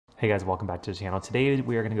Hey guys, welcome back to the channel. Today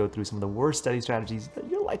we are going to go through some of the worst study strategies that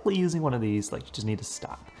you're likely using one of these, like you just need to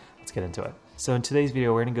stop. Let's get into it. So in today's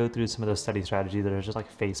video, we're going to go through some of those study strategies that are just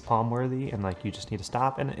like facepalm worthy and like you just need to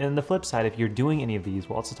stop. And the flip side, if you're doing any of these,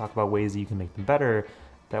 we'll also talk about ways that you can make them better.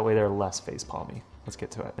 That way they're less facepalmy. Let's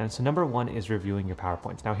get to it. And so number one is reviewing your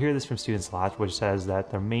PowerPoints. Now, I hear this from students a lot, which says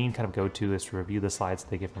that their main kind of go-to is to review the slides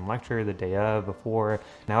they get from lecture the day of, before.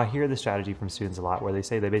 Now, I hear this strategy from students a lot where they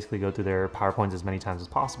say they basically go through their PowerPoints as many times as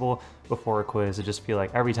possible before a quiz. They just feel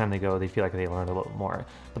like every time they go, they feel like they learned a little more.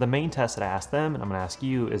 But the main test that I ask them, and I'm gonna ask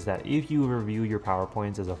you, is that if you review your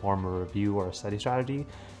PowerPoints as a form of review or a study strategy,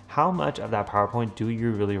 how much of that PowerPoint do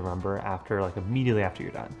you really remember after, like immediately after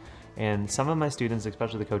you're done? And some of my students,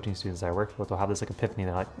 especially the coaching students I work with, will have this like epiphany.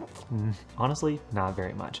 They're like, honestly, not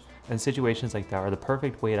very much. And situations like that are the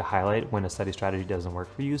perfect way to highlight when a study strategy doesn't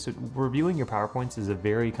work for you. So reviewing your PowerPoints is a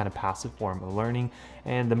very kind of passive form of learning.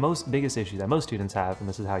 And the biggest issue that most students have, and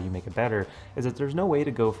this is how you make it better, is that there's no way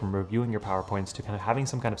to go from reviewing your PowerPoints to kind of having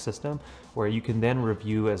some kind of system where you can then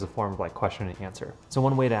review as a form of like question and answer. So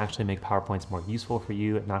one way to actually make PowerPoints more useful for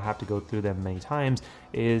you and not have to go through them many times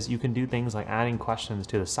is you can do things like adding questions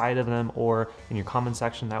to the side of them or in your comment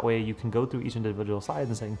section. That way you can go through each individual slide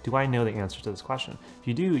and say, do I know the answer to this question? If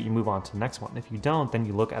you do, you move on to the next one. If you don't, then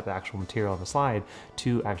you look at the actual material on the slide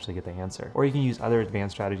to actually get the answer. Or you can use other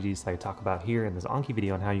advanced strategies like I talk about here in this Anki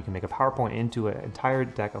video on how you can make a PowerPoint into an entire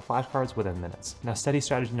deck of flashcards within minutes. Now, study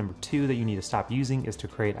strategy number two that you need to stop using is to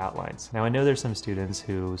create outlines. Now, I know there's some students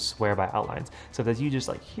who swear by outlines. So if you just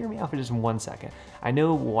like hear me out for just 1 second, I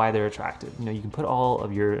know why they're attractive. You know, you can put all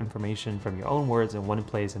of your information from your own words in one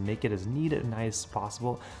place and make it as neat and nice as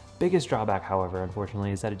possible. Biggest drawback, however,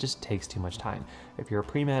 unfortunately, is that it just takes too much time. If you're a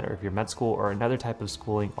pre-med or if you're med school or another type of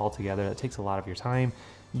schooling altogether, that takes a lot of your time.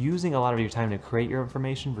 Using a lot of your time to create your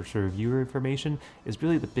information versus review your information is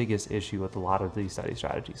really the biggest issue with a lot of these study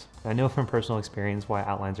strategies. I know from personal experience why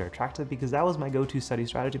outlines are attractive because that was my go-to study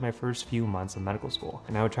strategy my first few months of medical school.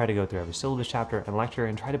 And I would try to go through every syllabus chapter and lecture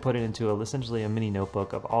and try to put it into essentially a mini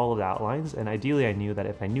notebook of all of the outlines. And ideally I knew that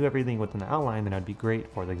if I knew everything within the outline, then I'd be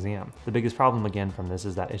great for the exam. The biggest problem again from this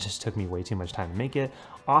is that it just took me way too much time to make it.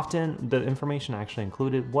 Often the information actually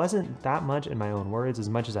included wasn't that much in my own words as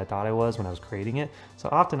much as I thought I was when I was creating it. So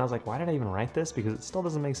often I was like, why did I even write this? Because it still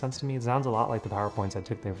doesn't make sense to me. It sounds a lot like the PowerPoints I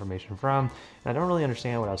took the information from, and I don't really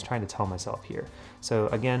understand what I was trying to tell myself here. So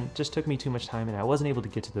again, just took me too much time and I wasn't able to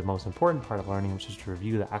get to the most important part of learning, which is to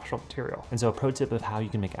review the actual material. And so a pro tip of how you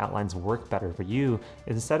can make outlines work better for you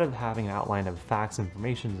is instead of having an outline of facts,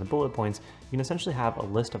 information, and bullet points, you can essentially have a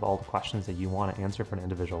list of all the questions that you want to answer for an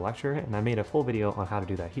individual lecture. And I made a full video on how to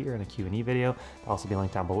do that here in a Q&A video. That'll also be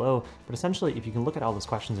linked down below. But essentially, if you can look at all those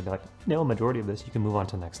questions and be like, no, majority of this, you can move on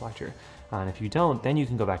to the next lecture. And if you don't, then you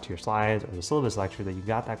can go back to your slides or the syllabus lecture that you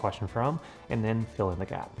got that question from and then fill in the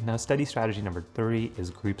gap. Now, study strategy number 3 is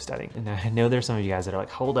group studying. And I know there's some of you guys that are like,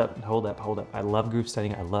 hold up. I love group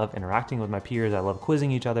studying. I love interacting with my peers. I love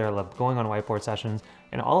quizzing each other. I love going on whiteboard sessions.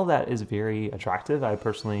 And all of that is very attractive. I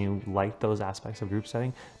personally like those aspects of group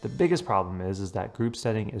studying. The biggest problem is that group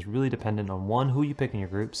studying is really dependent on one, who you pick in your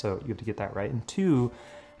group, so you have to get that right, and two,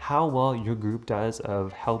 how well your group does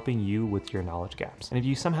of helping you with your knowledge gaps. And if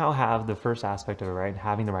you somehow have the first aspect of it right,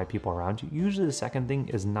 having the right people around you, usually the second thing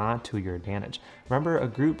is not to your advantage. Remember, a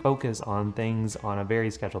group focus on things on a very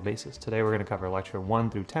scheduled basis. Today we're gonna cover lecture 1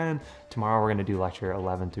 through 10. Tomorrow we're gonna do lecture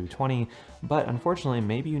 11 through 20. But unfortunately,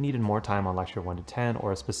 maybe you needed more time on lecture 1 to 10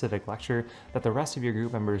 or a specific lecture that the rest of your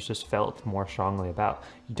group members just felt more strongly about.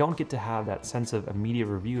 You don't get to have that sense of immediate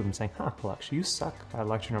review of them saying, well, actually you suck at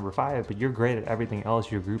lecture number 5, but you're great at everything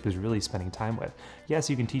else your group is really spending time with. Yes,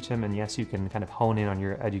 you can teach them, and yes, you can kind of hone in on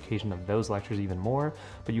your education of those lectures even more,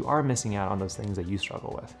 but you are missing out on those things that you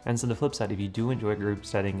struggle with. And so the flip side, if you do enjoy group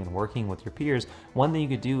studying and working with your peers, one thing you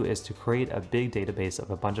could do is to create a big database of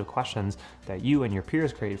a bunch of questions that you and your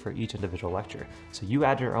peers create for each individual lecture. So you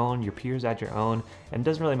add your own, your peers add your own, and it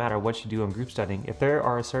doesn't really matter what you do in group studying. If there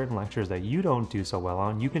are certain lectures that you don't do so well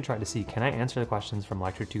on, you can try to see, can I answer the questions from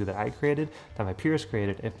lecture 2 that I created, that my peers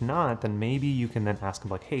created? If not, then maybe you can then ask them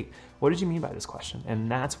like, hey, what did you mean by this question? And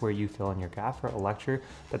that's where you fill in your gap for a lecture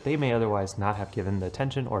that they may otherwise not have given the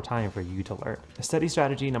attention or time for you to learn. Study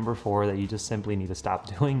strategy number 4 that you just simply need to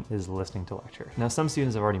stop doing is listening to lecture. Now, some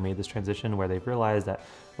students have already made this transition where they've realized that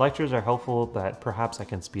Lectures are helpful, but perhaps I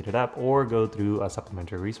can speed it up or go through a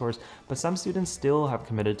supplementary resource. But some students still have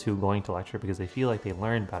committed to going to lecture because they feel like they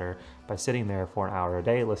learn better by sitting there for an hour a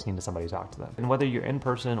day listening to somebody talk to them. And whether you're in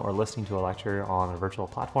person or listening to a lecture on a virtual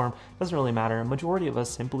platform, doesn't really matter. A majority of us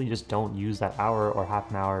simply just don't use that hour or half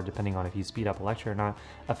an hour, depending on if you speed up a lecture or not,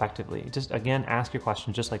 effectively. Just again, ask your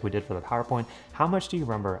question just like we did for the PowerPoint. How much do you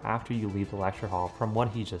remember after you leave the lecture hall from what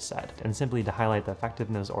he just said? And simply to highlight the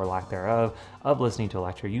effectiveness or lack thereof of listening to a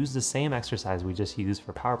lecture, use the same exercise we just used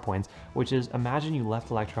for PowerPoints, which is imagine you left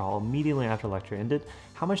the lecture hall immediately after the lecture ended.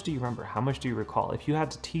 How much do you remember? How much do you recall? If you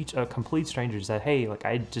had to teach a complete stranger and said, hey, like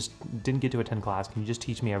I just didn't get to attend class, can you just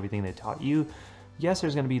teach me everything they taught you? Yes,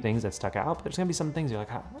 there's going to be things that stuck out, but there's going to be some things you're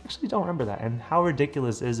like, I actually don't remember that. And how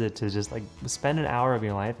ridiculous is it to just like spend an hour of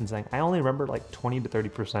your life and saying, I only remember like 20 to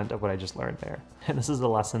 30% of what I just learned there. And this is a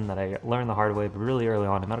lesson that I learned the hard way, but really early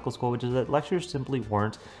on in medical school, which is that lectures simply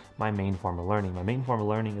weren't my main form of learning. My main form of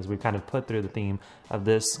learning, as we've kind of put through the theme of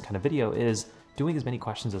this kind of video, is doing as many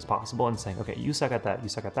questions as possible and saying, okay, you suck at that, you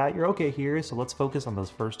suck at that, you're okay here, so let's focus on those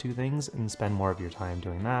first two things and spend more of your time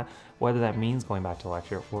doing that, whether that means going back to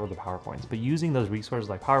lecture or the PowerPoints. But using those resources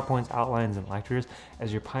like PowerPoints, outlines, and lectures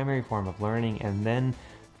as your primary form of learning, and then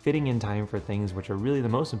fitting in time for things which are really the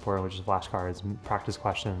most important, which is flashcards, practice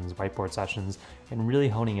questions, whiteboard sessions, and really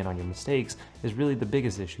honing in on your mistakes is really the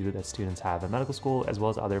biggest issue that students have in medical school as well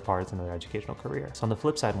as other parts in their educational career. So on the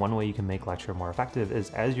flip side, one way you can make lecture more effective is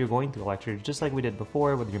as you're going through the lecture, just like we did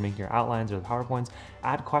before, whether you're making your outlines or the PowerPoints,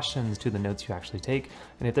 add questions to the notes you actually take.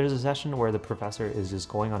 And if there's a session where the professor is just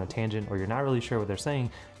going on a tangent or you're not really sure what they're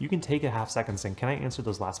saying, you can take a half second saying, can I answer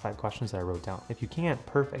those last 5 questions that I wrote down? If you can't,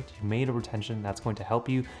 perfect. You made a retention that's going to help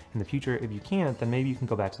you in the future. If you can't, then maybe you can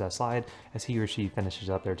go back to that slide as he or she finishes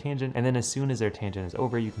up their tangent. And then as soon as their tangent is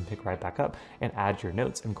over, you can pick right back up and add your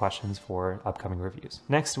notes and questions for upcoming reviews.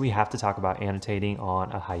 Next, we have to talk about annotating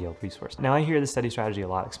on a high yield resource. Now I hear this study strategy a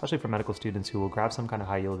lot, especially for medical students who will grab some kind of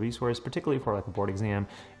high yield resource, particularly for like a board exam.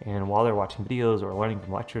 And while they're watching videos or learning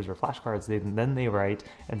from lectures or flashcards, then they write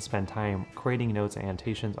and spend time creating notes and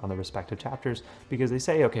annotations on the respective chapters because they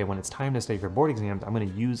say, okay, when it's time to study for board exams, I'm going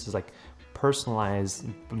to use this like personalized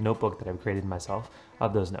notebook that I've created myself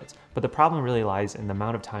of those notes. But the problem really lies in the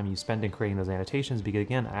amount of time you spend in creating those annotations, because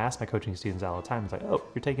again, I ask my coaching students all the time, it's like, oh,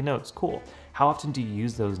 you're taking notes, cool. How often do you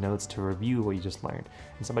use those notes to review what you just learned?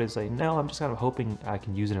 And somebody will say, no, I'm just kind of hoping I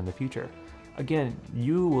can use it in the future. Again,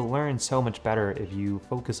 you will learn so much better if you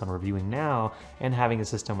focus on reviewing now and having a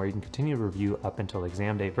system where you can continue to review up until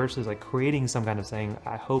exam day versus like creating some kind of saying,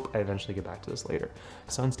 I hope I eventually get back to this later.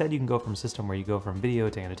 So instead you can go from a system where you go from video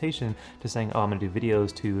to annotation to saying, oh, I'm gonna do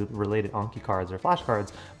videos to related Anki cards or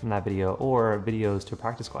flashcards from that video or videos to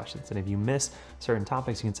practice questions. And if you miss certain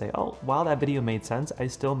topics, you can say, oh, while that video made sense, I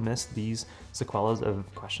still missed these sequelas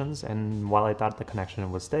of questions. And while I thought the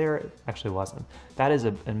connection was there, it actually wasn't. That is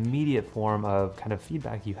an immediate form of kind of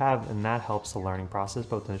feedback you have, and that helps the learning process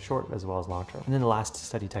both in the short as well as long term. And then the last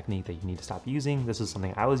study technique that you need to stop using, this is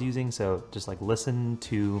something I was using, so just like listen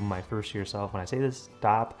to my first year self when I say this,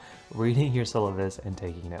 stop reading your syllabus and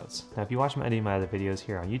taking notes. Now if you watch any of my other videos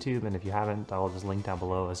here on YouTube, and if you haven't, I'll just link down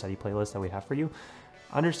below a study playlist that we have for you.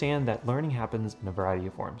 Understand that learning happens in a variety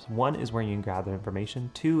of forms. 1 is where you can gather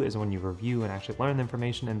information, 2 is when you review and actually learn the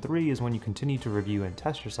information, and 3 is when you continue to review and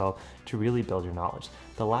test yourself to really build your knowledge.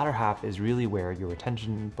 The latter half is really where your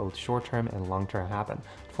retention, both short-term and long-term, happen.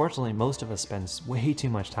 Fortunately, most of us spend way too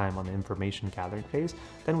much time on the information gathering phase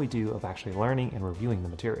than we do of actually learning and reviewing the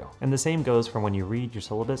material. And the same goes for when you read your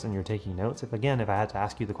syllabus and you're taking notes. If I had to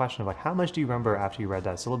ask you the question of like, how much do you remember after you read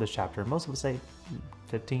that syllabus chapter? Most of us say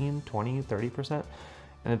 15, 20, 30%.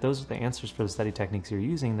 And if those are the answers for the study techniques you're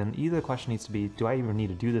using, then either the question needs to be, do I even need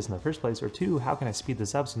to do this in the first place? Or 2, how can I speed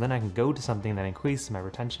this up so then I can go to something that increases my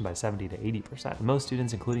retention by 70 to 80%? Most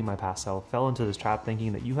students, including my past self, fell into this trap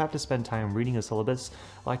thinking that you have to spend time reading a syllabus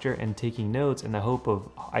lecture and taking notes in the hope of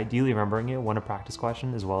ideally remembering it when a practice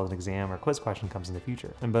question as well as an exam or quiz question comes in the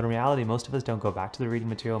future. But in reality, most of us don't go back to the reading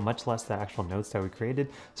material, much less the actual notes that we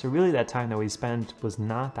created. So really that time that we spent was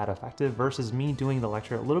not that effective versus me doing the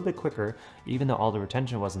lecture a little bit quicker, even though all the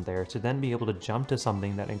retention wasn't there, to then be able to jump to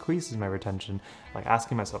something that increases my retention, like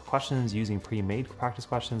asking myself questions, using pre-made practice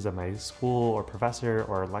questions that my school or professor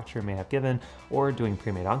or lecturer may have given, or doing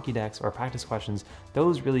pre-made Anki decks or practice questions.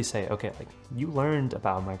 Those really say, okay, like you learned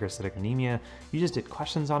about microcytic anemia, you just did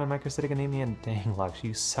questions on microcytic anemia, and dang Lux,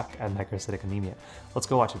 you suck at microcytic anemia. Let's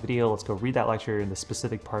go watch a video, let's go read that lecture in the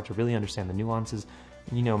specific part to really understand the nuances.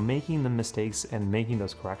 You know, making the mistakes and making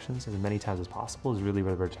those corrections as many times as possible is really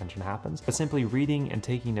where the retention happens. But simply reading and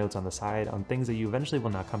taking notes on the side on things that you eventually will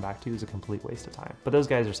not come back to is a complete waste of time. But those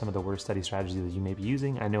guys are some of the worst study strategies that you may be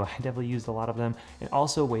using. I know I definitely used a lot of them, and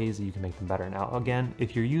also ways that you can make them better. Now, again,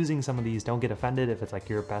 if you're using some of these, don't get offended if it's like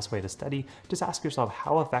your best way to study. Just ask yourself,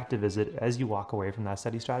 how effective is it as you walk away from that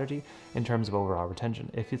study strategy in terms of overall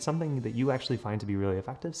retention? If it's something that you actually find to be really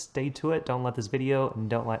effective, stay to it. Don't let this video and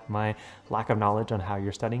don't let my lack of knowledge on how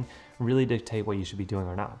you're studying really dictate what you should be doing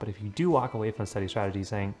or not. But if you do walk away from a study strategy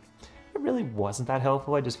saying, it really wasn't that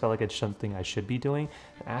helpful, I just felt like it's something I should be doing,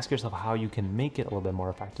 and ask yourself how you can make it a little bit more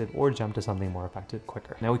effective or jump to something more effective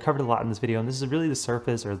quicker. Now, we covered a lot in this video, and this is really the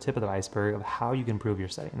surface or the tip of the iceberg of how you can improve your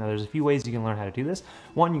study. Now, there's a few ways you can learn how to do this.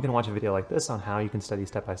 One, you can watch a video like this on how you can study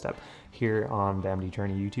step by step here on the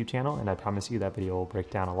TheMDJourney YouTube channel, and I promise you that video will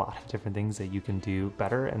break down a lot of different things that you can do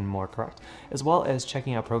better and more correct, as well as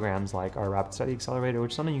checking out programs like our Rapid Study Accelerator,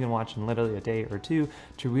 which is something you can watch in literally a day or two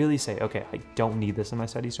to really say, okay, I don't need this in my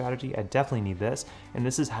study strategy. I definitely need this. And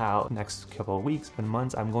this is how next couple of weeks and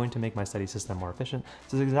months, I'm going to make my study system more efficient.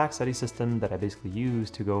 It's the exact study system that I basically use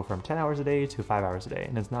to go from 10 hours a day to 5 hours a day.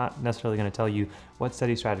 And it's not necessarily going to tell you what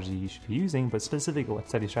study strategy you should be using, but specifically what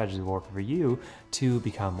study strategies will work for you to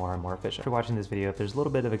become more and more efficient. After watching this video, if there's a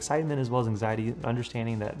little bit of excitement as well as anxiety,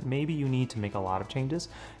 understanding that maybe you need to make a lot of changes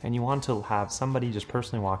and you want to have somebody just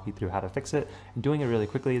personally walk you through how to fix it and doing it really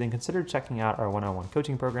quickly, then consider checking out our one-on-one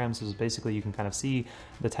coaching programs. So basically you can kind of see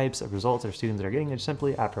the types of results our students are getting it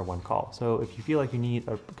simply after one call. So if you feel like you need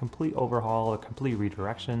a complete overhaul, a complete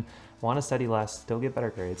redirection, want to study less, still get better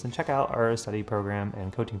grades, and check out our study program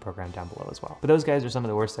and coaching program down below as well. But those guys are some of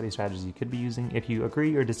the worst study strategies you could be using. If you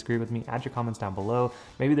agree or disagree with me, add your comments down below.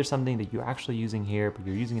 Maybe there's something that you're actually using here, but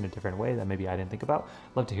you're using it in a different way that maybe I didn't think about.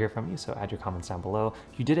 Love to hear from you, so add your comments down below.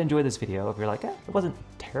 If you did enjoy this video, if you're like, it wasn't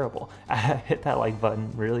terrible, hit that like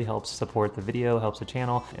button. Really helps support the video, helps the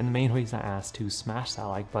channel. And the main reason I asked to smash that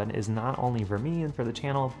like button is not only for me and for the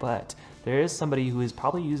channel, but there is somebody who is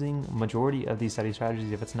probably using majority of these study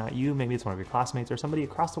strategies. If it's not you, maybe it's one of your classmates or somebody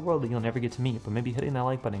across the world that you'll never get to meet, but maybe hitting that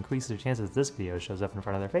like button increases the chances this video shows up in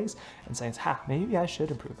front of their face and saying, maybe I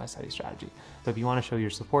should improve my study strategy. So if you want to show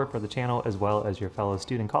your support for the channel as well as your fellow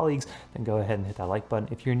student colleagues, then go ahead and hit that like button.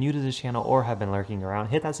 If you're new to this channel or have been lurking around,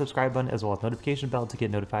 hit that subscribe button as well as notification bell to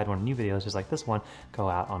get notified when new videos just like this one go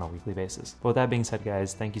out on a weekly basis. But with that being said,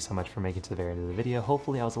 guys, thank you so much for making it to the very end of the video.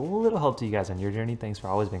 Hopefully I was a little help to you guys on your journey. Thanks for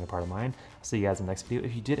always being a part of mine. I'll see you guys in the next video.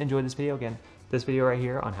 If you did enjoy this video, again, this video right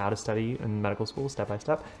here on how to study in medical school step by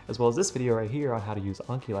step, as well as this video right here on how to use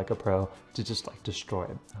Anki like a pro to just like destroy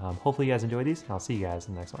it. Hopefully you guys enjoy these, and I'll see you guys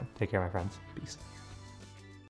in the next one. Take care, my friends. Peace.